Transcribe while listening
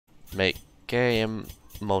Make game,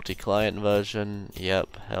 multi-client version,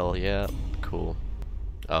 yep, hell yeah, cool.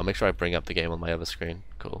 Oh, make sure I bring up the game on my other screen,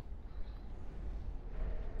 cool.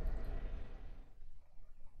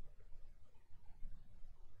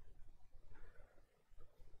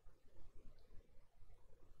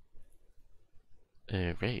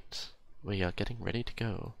 Right, we are getting ready to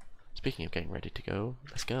go. Speaking of getting ready to go,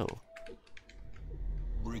 let's go.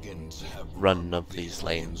 Brigands have Run of these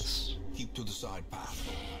lanes. Keep to the side path.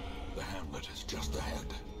 The hamlet is just ahead.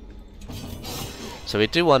 So we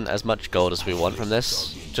do want as much gold as we want from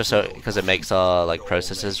this, just so because it makes our like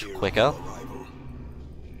processes quicker.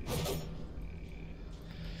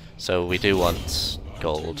 So we do want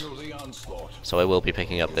gold. So I will be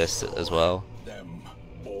picking up this as well.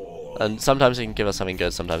 And sometimes it can give us something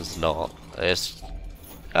good, sometimes it's not. It's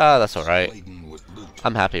that's alright.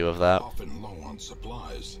 I'm happy with that.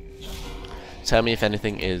 Tell me if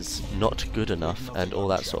anything is not good enough and all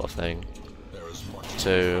that sort of thing.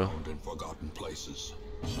 2,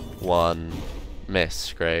 1,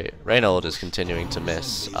 miss, great. Reynold is continuing to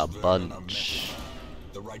miss a bunch.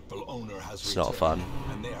 It's not fun.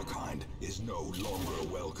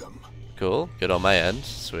 Cool, good on my end,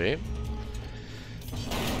 sweet.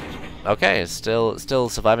 Okay, still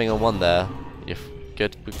surviving on 1 there.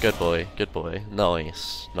 Good boy, good boy.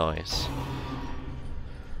 Nice, nice.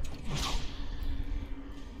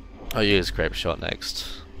 I'll use Grape Shot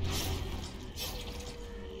next.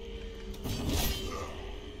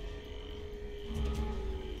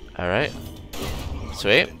 Alright.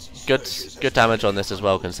 Sweet. Good damage on this as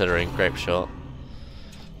well, considering Grape Shot.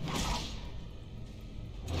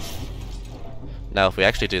 Now if we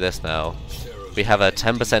actually do this now, we have a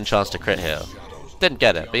 10% chance to crit here. Didn't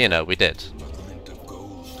get it, but you know, we did.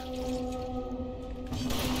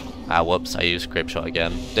 Ah, whoops, I used Grape Shot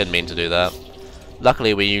again. Didn't mean to do that.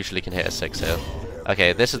 Luckily, we usually can hit a 6 here.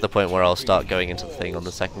 Okay, this is the point where I'll start going into the thing on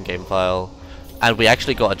the second game file. And we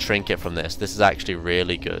actually got a trinket from this. This is actually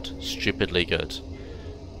really good. Stupidly good.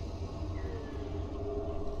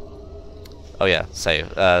 Oh yeah,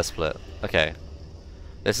 save. Split. Okay.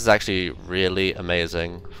 This is actually really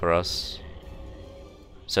amazing for us.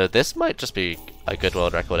 So this might just be a good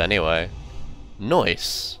world record anyway.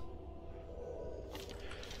 Nice!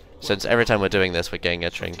 Since every time we're doing this, we're getting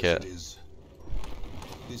a trinket.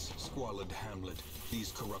 This squalid hamlet,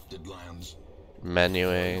 these corrupted lands.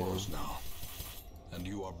 Menuing. And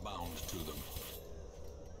you are bound to them.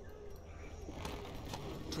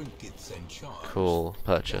 Trinkets and charms. Cool.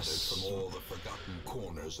 Purchase. From all the forgotten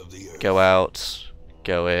corners of the earth. Go out.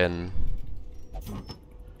 Go in.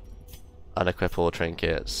 Unequip all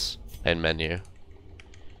trinkets. In menu.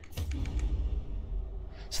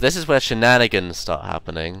 So this is where shenanigans start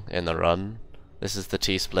happening in the run. This is the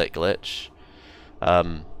T-split glitch.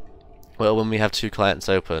 Well, when we have 2 clients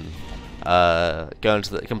open, go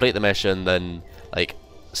into complete the mission, then like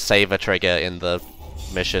save a trigger in the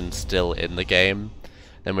mission still in the game,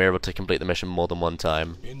 then we're able to complete the mission more than 1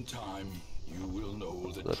 time. In time, you will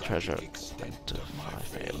know The treasure identify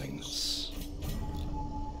failings.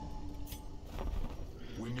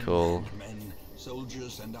 Cool. Men,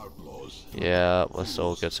 soldiers and outlaws. Yeah, that's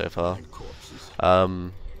all good so far.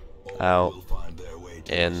 Out.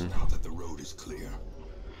 In.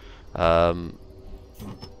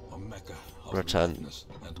 Return.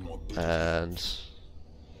 And.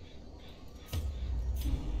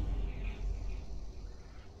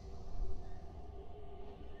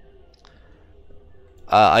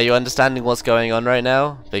 Are you understanding what's going on right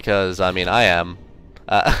now? Because, I mean, I am.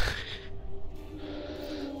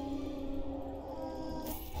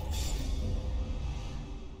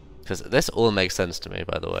 Because this all makes sense to me,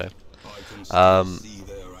 by the way.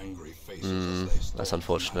 That's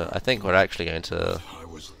unfortunate. I think we're actually going to...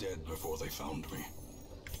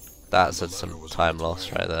 That's some time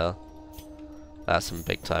loss right there. That's some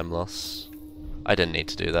big time loss. I didn't need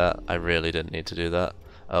to do that. I really didn't need to do that.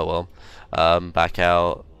 Oh well. Back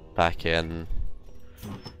out, back in.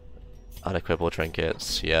 Unequip all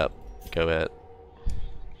trinkets. Yep. Go it.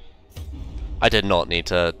 I did not need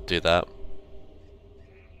to do that.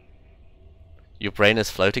 Your brain is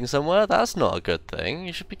floating somewhere? That's not a good thing.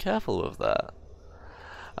 You should be careful with that.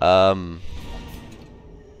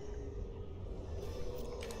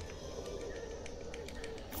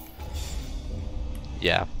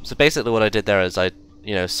 Yeah. So basically what I did there is I,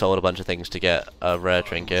 sold a bunch of things to get a rare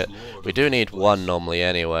trinket. We do need 1 normally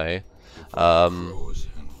anyway.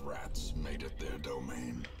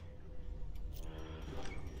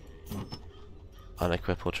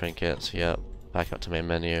 Unequip all trinkets, yep. Back up to main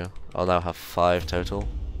menu. I'll now have 5 total.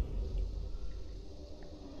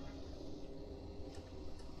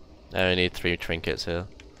 I only need 3 trinkets here.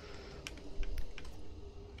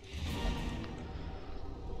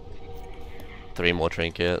 3 more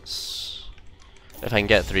trinkets. If I can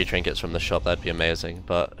get 3 trinkets from the shop, that'd be amazing.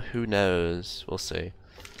 But who knows? We'll see.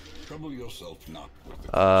 Trouble yourself not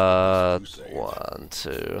with the 1,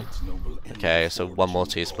 2. Okay, so 1 more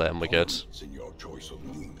T-split and we're good. in your choice of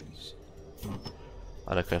means.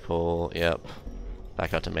 Unequip all, yep.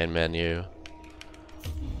 Back out to main menu.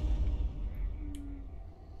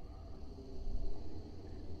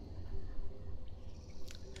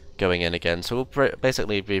 Going in again, so we'll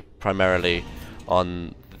basically be primarily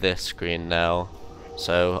on this screen now.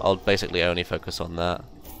 So I'll basically only focus on that.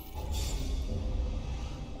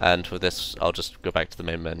 And with this, I'll just go back to the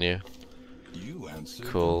main menu. You answered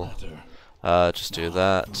Cool. the matter. Just do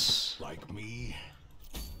that. Like me,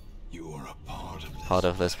 you are a Part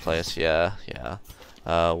of this place, yeah, yeah.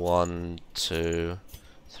 1, 2,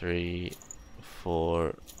 3,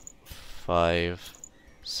 4, 5,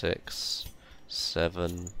 6,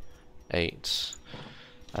 7, 8,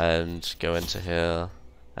 and go into here,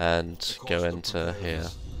 and go into here.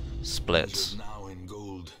 Split. Now in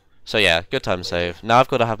gold. So yeah, good time save. Now I've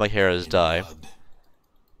got to have my heroes die.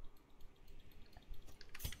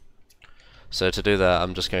 So to do that,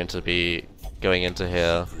 I'm just going to be going into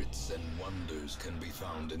here.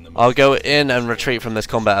 I'll go in and retreat from this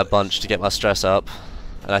combat a bunch to get my stress up,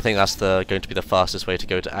 and I think that's going to be the fastest way to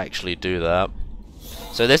go to actually do that.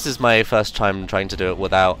 So this is my first time trying to do it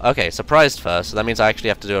without... Okay, surprised first, so that means I actually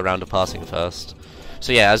have to do a round of passing first.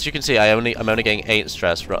 So yeah, as you can see, I'm only getting 8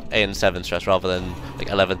 and 7 stress rather than like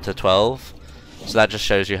 11 to 12. So that just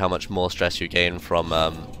shows you how much more stress you gain from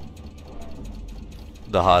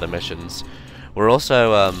the harder missions. We're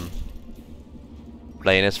also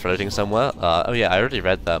lane is floating somewhere. Oh yeah, I already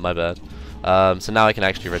read that, my bad. So now I can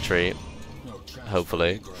actually retreat.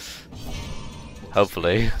 Hopefully.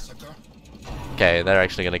 Hopefully. Okay, they're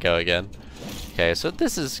actually gonna go again. Okay, so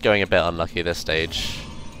this is going a bit unlucky this stage.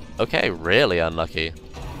 Okay, really unlucky.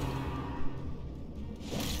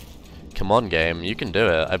 Come on, game, you can do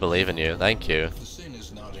it. I believe in you. Thank you.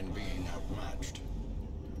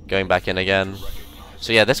 Going back in again.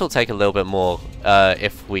 So yeah, this will take a little bit more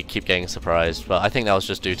if we keep getting surprised, but I think that was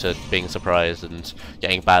just due to being surprised and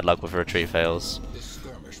getting bad luck with retreat fails.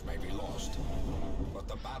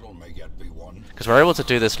 Because we're able to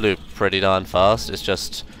do this loop pretty darn fast, it's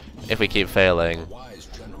just if we keep failing,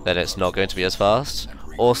 then it's not going to be as fast.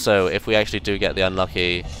 Also, if we actually do get the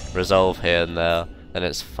unlucky resolve here and there, then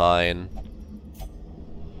it's fine.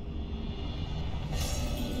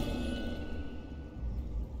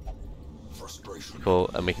 Cool,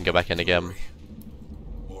 and we can go back in again.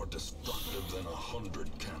 More destructive than 100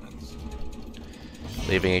 cannons.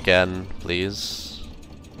 Leaving again, please.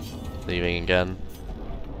 Leaving again.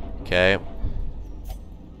 Okay.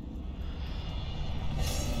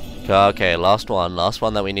 Okay, last one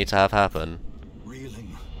that we need to have happen.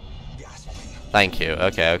 Reeling, gasping. Thank you,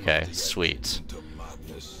 okay, sweet.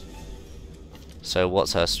 So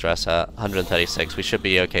what's her stress at? 136, we should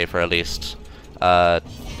be okay for at least 1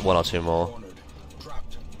 or 2 more.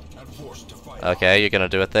 Okay, you're gonna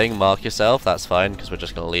do a thing, mark yourself, that's fine, because we're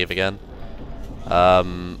just gonna leave again.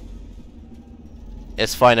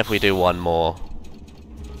 It's fine if we do 1 more.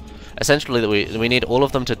 Essentially, we need all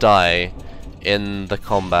of them to die in the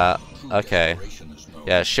combat. Okay.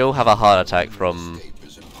 Yeah, she'll have a heart attack from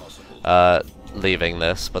leaving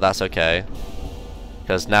this, but that's okay.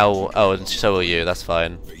 Because now... Oh, and so will you, that's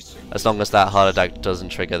fine. As long as that heart attack doesn't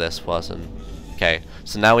trigger this person. Okay,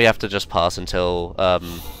 so now we have to just pass until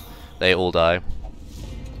they all die.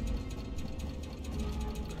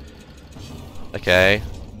 Okay.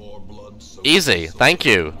 Easy, thank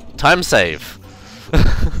you. Time save.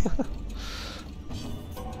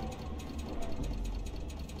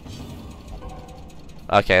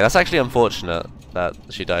 Okay, that's actually unfortunate that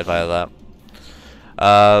she died via that.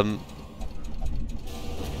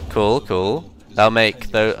 Cool. That'll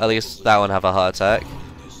make at least that one have a heart attack.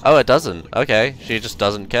 Oh, it doesn't. Okay, she just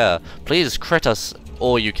doesn't care. Please crit us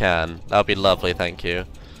all you can. That would be lovely, thank you.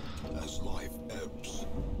 As life ebbs,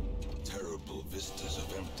 terrible vistas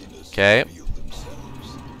of emptiness Okay. reveal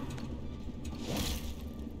themselves.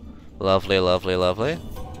 Lovely.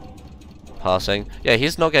 Passing. Yeah,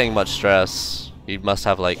 he's not getting much stress. He must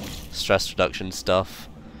have like stress reduction stuff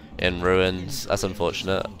in ruins. That's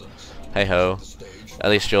unfortunate. Hey ho. At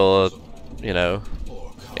least you're, you know,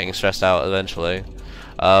 getting stressed out eventually.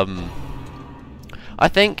 I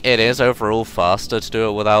think it is overall faster to do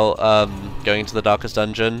it without going to the darkest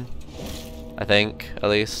dungeon. I think, at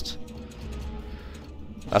least.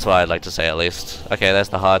 That's what I'd like to say, at least. Okay, there's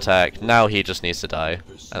the heart attack. Now he just needs to die,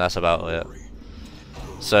 and that's about it.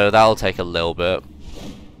 So that'll take a little bit,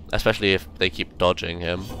 especially if they keep dodging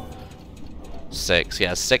him. 6.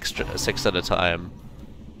 Yeah, six at a time.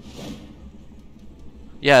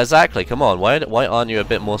 Yeah, exactly. Come on. Why aren't you a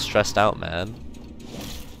bit more stressed out, man?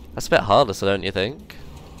 That's a bit harder, so don't you think?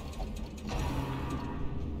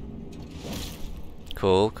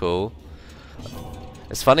 Cool, cool.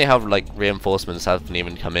 It's funny how like reinforcements haven't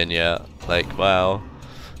even come in yet. Like, wow.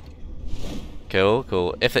 Cool,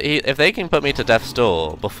 cool. If they can put me to death's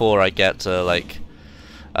door before I get to like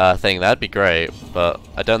thing, that'd be great. But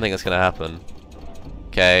I don't think it's gonna happen.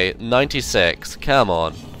 Okay, 96. Come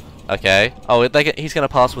on. Okay. Oh, he's gonna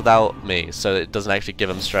pass without me, so it doesn't actually give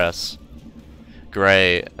him stress.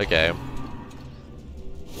 Great. Okay.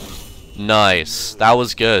 Nice. That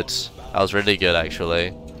was good. That was really good,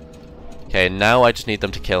 actually. Okay, now I just need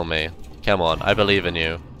them to kill me. Come on, I believe in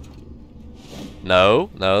you. No,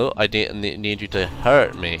 no, I need you to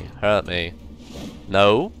hurt me. Hurt me.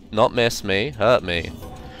 No, not miss me. Hurt me.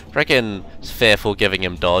 Frickin' fearful giving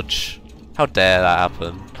him dodge. How dare that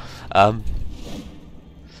happen?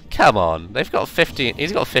 Come on. They've got 15.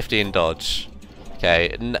 He's got 15 dodge.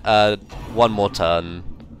 Okay, one more turn.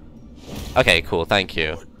 Okay, cool, thank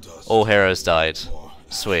you. All heroes died.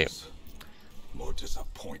 Sweet. More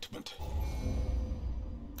disappointment.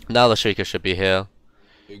 Now the Shrieker should be here.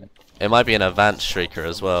 It might be an advanced Shrieker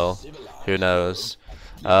as well. Who knows?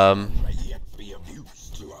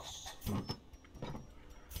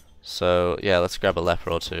 So yeah, let's grab a leper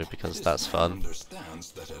or two because that's fun.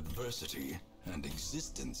 Understands that adversity and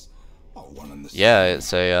existence are one and the same. Yeah,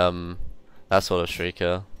 it's a that sort of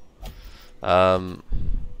Shrieker.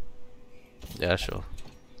 Yeah, sure.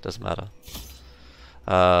 Doesn't matter.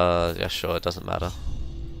 Yeah, sure, it doesn't matter.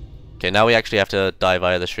 Okay, now we actually have to die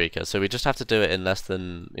via the Shrieker, so we just have to do it in less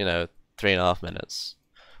than, 3.5 minutes.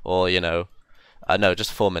 Or, no,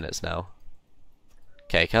 just 4 minutes now.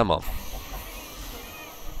 Okay, come on.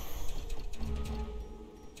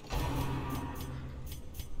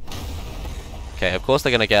 Okay, of course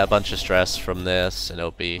they're gonna get a bunch of stress from this, and it'll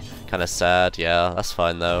be kinda sad. Yeah, that's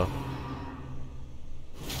fine though.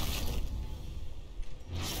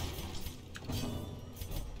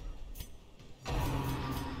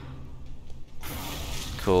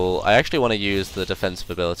 Cool. I actually want to use the defensive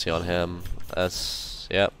ability on him. As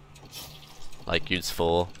yep. Like use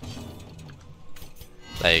 4.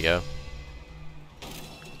 There you go.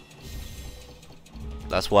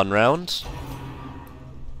 That's 1 round.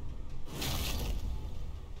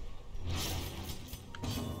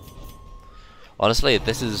 Honestly,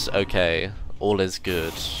 this is okay. All is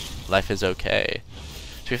good. Life is okay.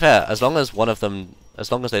 To be fair, as long as one of them,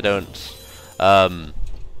 as long as they don't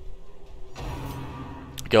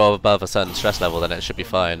go above a certain stress level, then it should be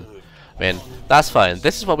fine. I mean, that's fine.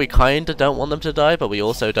 This is what we kinda don't want them to die, but we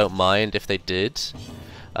also don't mind if they did.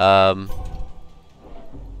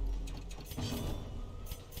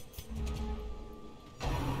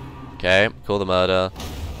 Okay, call the murder.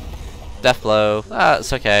 Death blow.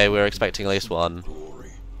 That's okay, we were expecting at least 1.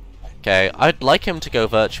 Okay, I'd like him to go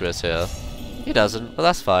virtuous here. He doesn't, but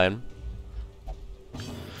that's fine.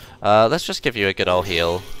 Let's just give you a good old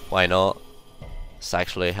heal. Why not? Let's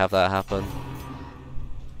actually have that happen.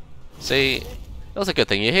 See, it was a good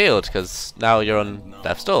thing you healed, because now you're on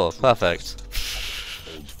death's door. Perfect.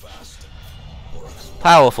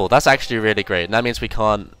 Powerful. That's actually really great. And that means he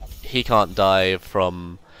can't die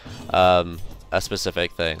from a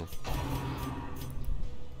specific thing.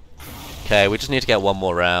 Okay, we just need to get 1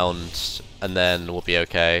 more round, and then we'll be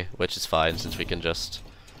okay, which is fine since we can just.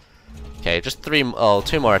 Okay, just 2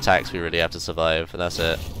 more attacks we really have to survive, and that's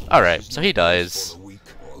it. Alright, so he dies.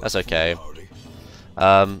 That's okay.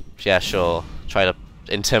 Yeah, sure. Try to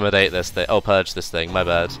intimidate this thing. Oh, purge this thing, my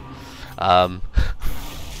bad.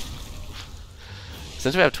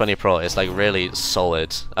 Since we have 20 pro, it's like really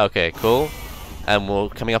solid. Okay, cool. And we're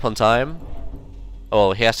coming up on time.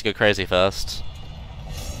 Oh, he has to go crazy first.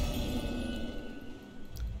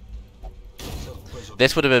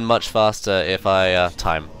 This would have been much faster if I,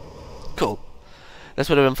 time. Cool. This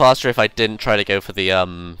would have been faster if I didn't try to go for the,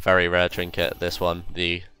 very rare trinket, this one,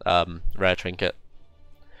 the, rare trinket.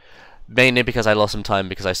 Mainly because I lost some time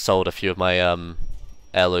because I sold a few of my,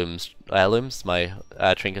 heirlooms, my,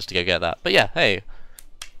 trinkets to go get that. But yeah, hey.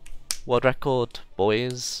 World record,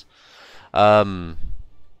 boys. Nice.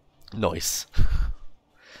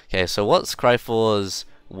 Okay, so what's Cryfor's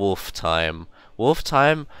wolf time? Wolf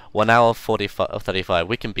time, 1 hour 35.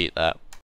 We can beat that.